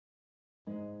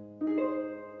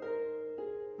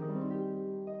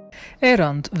E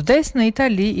rënd, vdes në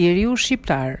Itali i riu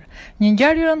shqiptar. Një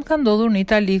ngjarje rënd ka ndodhur në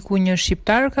Itali ku një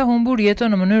shqiptar ka humbur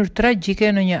jetën në mënyrë tragjike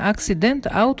në një aksident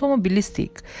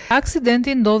automobilistik.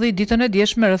 Aksidenti ndodhi ditën e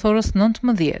djeshme rreth orës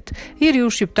 19. I riu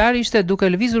shqiptar ishte duke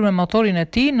lëvizur me motorin e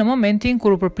tij në momentin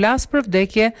kur u përplas për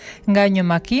vdekje nga një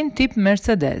makinë tip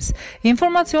Mercedes.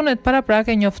 Informacionet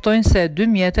paraprake njoftojnë se dy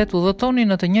mjetet udhëtonin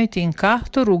në të njëjtin kah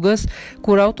të rrugës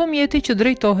kur automjeti që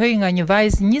drejtohej nga një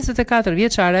vajzë 24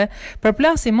 vjeçare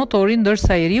përplasi motorin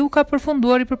ndërsa i riu ka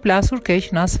përfunduar i përplasur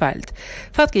keq në asfalt.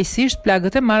 Fatkeqësisht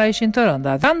plagët e marra ishin të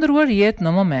rënda, dha ndëruar jetë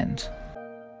në moment.